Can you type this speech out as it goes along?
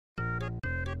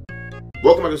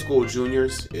Welcome back to school,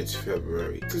 juniors. It's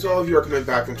February. Since all of you are coming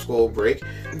back from school break,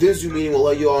 this Zoom meeting will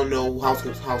let you all know how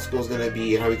school's going to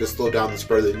be and how we can slow down the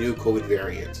spread of the new COVID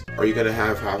variant. Are you going to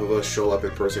have half of us show up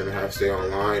in person and half stay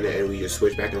online and we just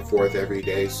switch back and forth every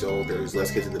day so there's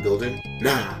less kids in the building?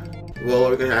 Nah. Well,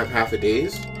 are we going to have half the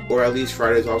days? Or at least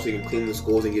Fridays off so you can clean the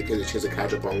schools and give kids a chance to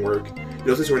catch up on work? You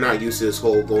know, since we're not used to this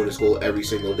whole going to school every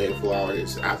single day for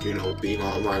hours after, you know, being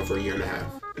online for a year and a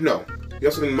half. No. You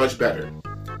have something much better.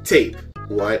 Tape.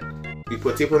 What? We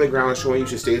put tape on the ground showing you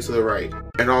should stay to the right,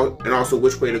 and also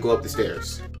which way to go up the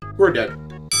stairs. We're dead.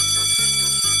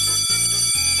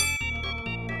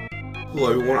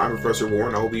 Hello everyone, I'm Professor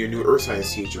Warren. I will be your new Earth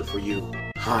Science teacher for you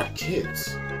hot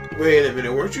kids. Wait a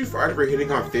minute, weren't you fired for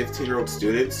hitting on 15-year-old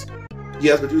students?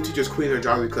 Yes, but do teachers quitting their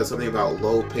jobs because something about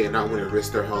low pay and not wanting to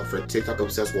risk their health for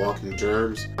TikTok-obsessed walking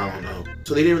germs? I don't know.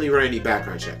 So they didn't really run any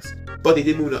background checks. But they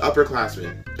did move to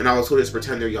upperclassmen, and I was told to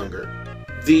pretend they're younger.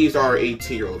 These are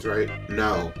 18-year-olds, right?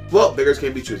 No. Well, beggars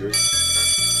can't be choosers.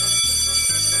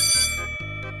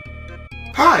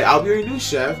 Hi, I'll be your new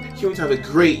chef. He wants to have a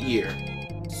great year.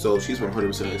 So she's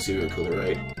 100% a serial killer,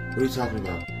 right? What are you talking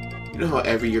about? You know how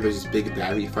every year there's this big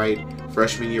baddie fight?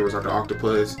 Freshman year was Dr.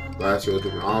 Octopus, last year was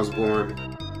Norman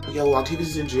Osborn. Yeah, well, Octavius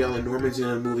is in jail and Norman's in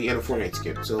a movie and a Fortnite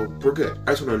skip, so we're good.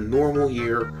 I just want a normal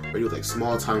year where you have like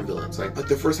small-time villains, like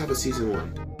the first half of season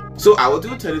 1. So I will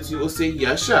do attendance, you will say,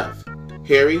 yes, chef.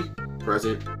 Harry,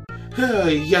 present.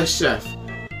 Yes, chef.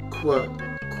 Quam,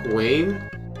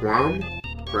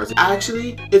 present.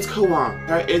 Actually, it's Kawam.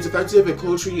 Right? It's offensive and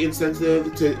culturally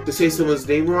insensitive to say someone's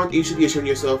name wrong. You should be ashamed of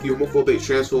yourself, you homophobic,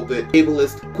 transphobic,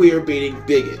 ableist, queer-baiting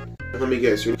bigot. And let me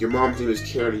guess, your mom's name is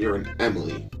Karen and you're an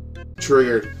Emily.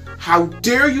 Triggered. How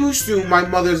dare you assume my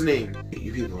mother's name?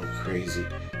 You people are crazy.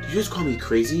 Did you just call me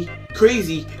crazy?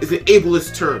 Crazy is an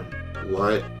ableist term.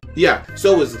 What? Yeah,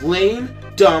 so is lame,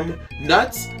 dumb,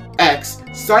 nuts, X,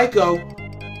 psycho.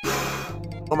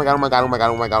 Oh my god, oh my god, oh my god,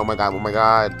 oh my god, oh my god, oh my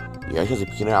god. Yeah, she has a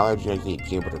peanut allergy and I can eat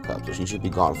peanut butter cups, so she should be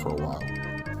gone for a while.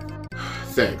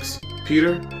 Thanks.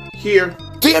 Peter, here.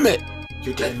 Damn it!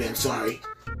 You're dead, man, sorry.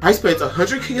 I spent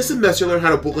 100K a semester to learn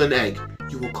how to boil an egg.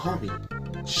 You will call me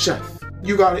chef.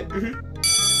 You got it.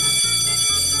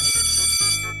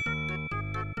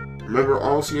 Remember,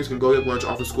 all seniors can go get lunch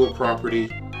off of school property,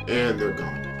 and they're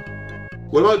gone.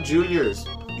 What about juniors?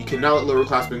 You cannot let lower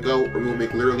classmen go, or we will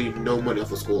make literally no money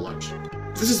off of school lunch.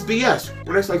 This is BS.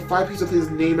 We're next like 5 pizza places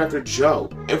named after Joe,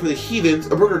 and for the heathens,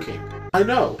 a Burger King. I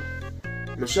know.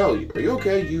 Michelle, are you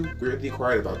okay? You weirdly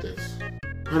quiet about this.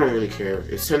 I don't really care.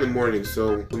 It's 10 in the morning,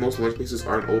 so most lunch places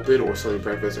aren't open or selling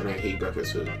breakfast, and I hate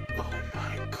breakfast food. Oh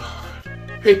my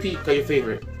god. Hey Pete, got your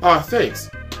favorite. Aw, thanks.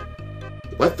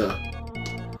 What the?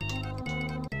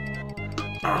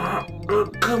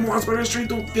 Come on, Spider Street,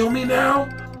 don't film me now!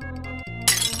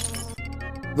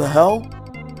 The hell?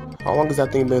 How long has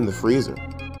that thing been in the freezer?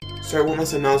 Sorry, one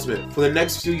last announcement. For the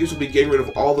next few years, we'll be getting rid of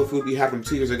all the food we had from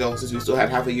 2 years ago since we still had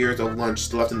half a year of lunch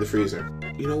still left in the freezer.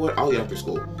 You know what? I'll eat after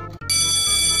school.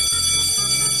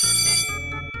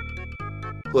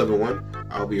 Hello everyone,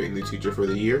 I'll be your English teacher for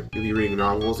the year. You'll be reading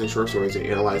novels and short stories and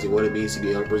analyzing what it means to be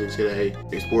a young person today.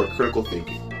 Explore critical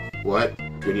thinking. What?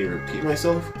 Do I need to repeat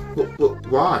myself?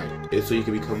 Why? It's so you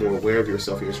can become more aware of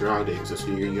yourself and your surroundings, so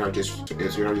you're not just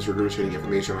regurgitating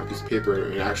information on a piece of paper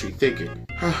and actually thinking.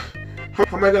 How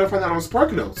am I gonna find that on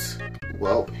Spark Notes?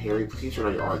 Well, Harry, please turn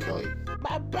on your R. Kelly.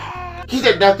 He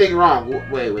did nothing wrong.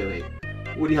 Wait.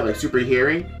 What do you have, like super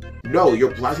hearing? No,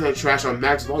 you're blasting that trash on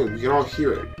max volume. We can all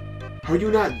hear it. How are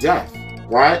you not deaf?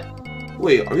 What?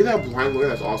 Wait, are you that blind lawyer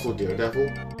that's also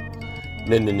Daredevil?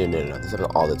 No. This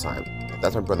happens all the time.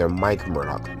 That's my brother Mike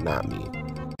Murdoch, not me.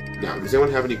 Now, does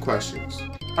anyone have any questions?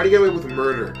 How do you get away with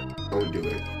murder? Don't do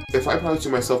it. If I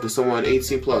prostitute myself to someone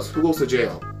 18 plus, who goes to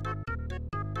jail?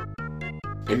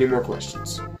 Any more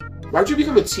questions? Why'd you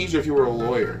become a teacher if you were a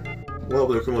lawyer? Well,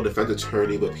 with a criminal defense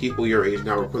attorney, but people your age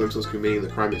now report themselves committing the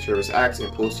crime and terrorist acts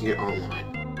and posting it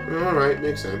online. Alright,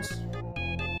 makes sense.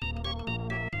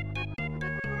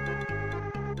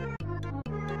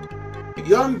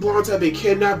 Young blondes have been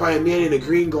kidnapped by a man in a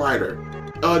green glider.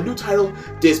 New title,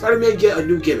 Did Spider-Man Get a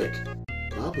New Gimmick?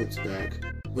 Goblin's back.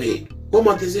 Wait, what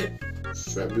month is it?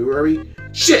 February?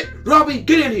 Shit! Robbie,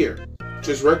 get in here!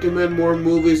 Just recommend more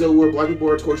movies where black people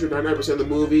are tortured 99% of the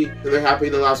movie and they're happy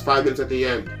in the last 5 minutes at the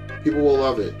end. People will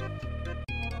love it.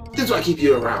 This is why I keep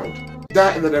you around.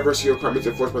 That and the diversity requirements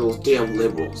enforced by those damn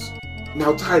liberals.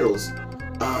 Now titles.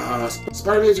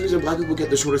 Spider-Man's the reason black people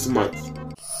get the shortest month.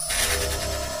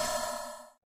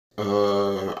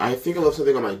 I think I left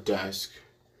something on my desk.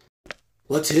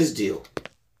 What's his deal?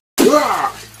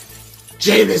 Ah!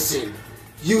 Jameson!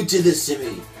 You did this to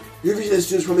me! You're reaching the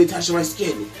students from me attached to my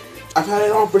skin. I've had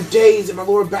it on for days and my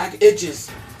lower back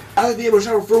itches. I haven't been able to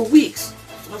shower for weeks.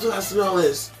 That's what that smell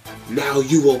is. Now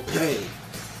you will pay.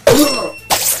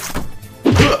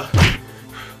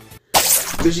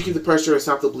 Then she keep the pressure and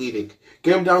stop the bleeding.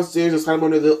 Get him downstairs and slide him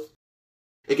under the...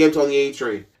 and get him on the A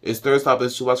train. His third stop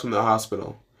is 2 blocks from the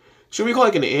hospital. Should we call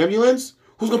like an ambulance?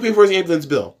 Who's gonna pay for his ambulance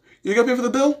bill? You gonna pay for the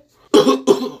bill?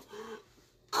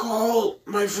 Call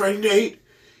my friend Nate.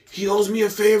 He owes me a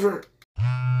favor.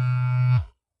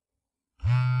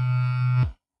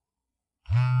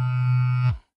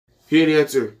 He didn't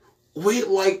answer. Wait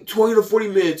like 20 to 40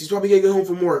 minutes. He's probably gonna get home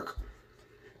from work.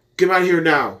 Get him out of here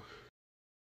now.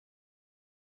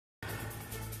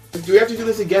 Do we have to do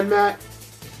this again, Matt?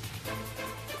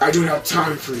 I don't have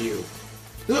time for you.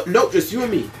 Nope, just you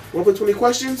and me. Wanna play 20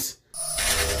 questions?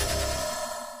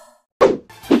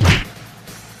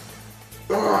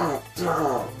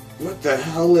 What the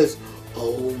hell is...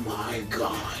 Oh my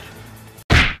god.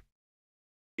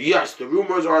 Yes, the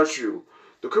rumors are true.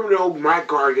 The criminal Mike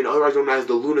Gargan, otherwise known as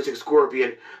the Lunatic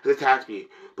Scorpion, has attacked me.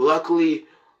 But luckily,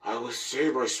 I was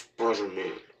saved by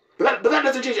Spiderman. But that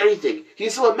doesn't change anything.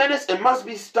 He's still a menace and must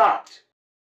be stopped.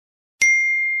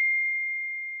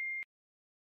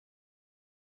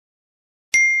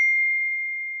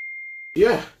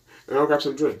 Yeah, and I'll grab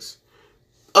some drinks.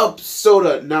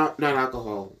 Soda, not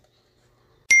alcohol.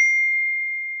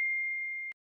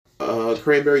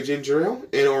 Cranberry ginger ale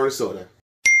and orange soda.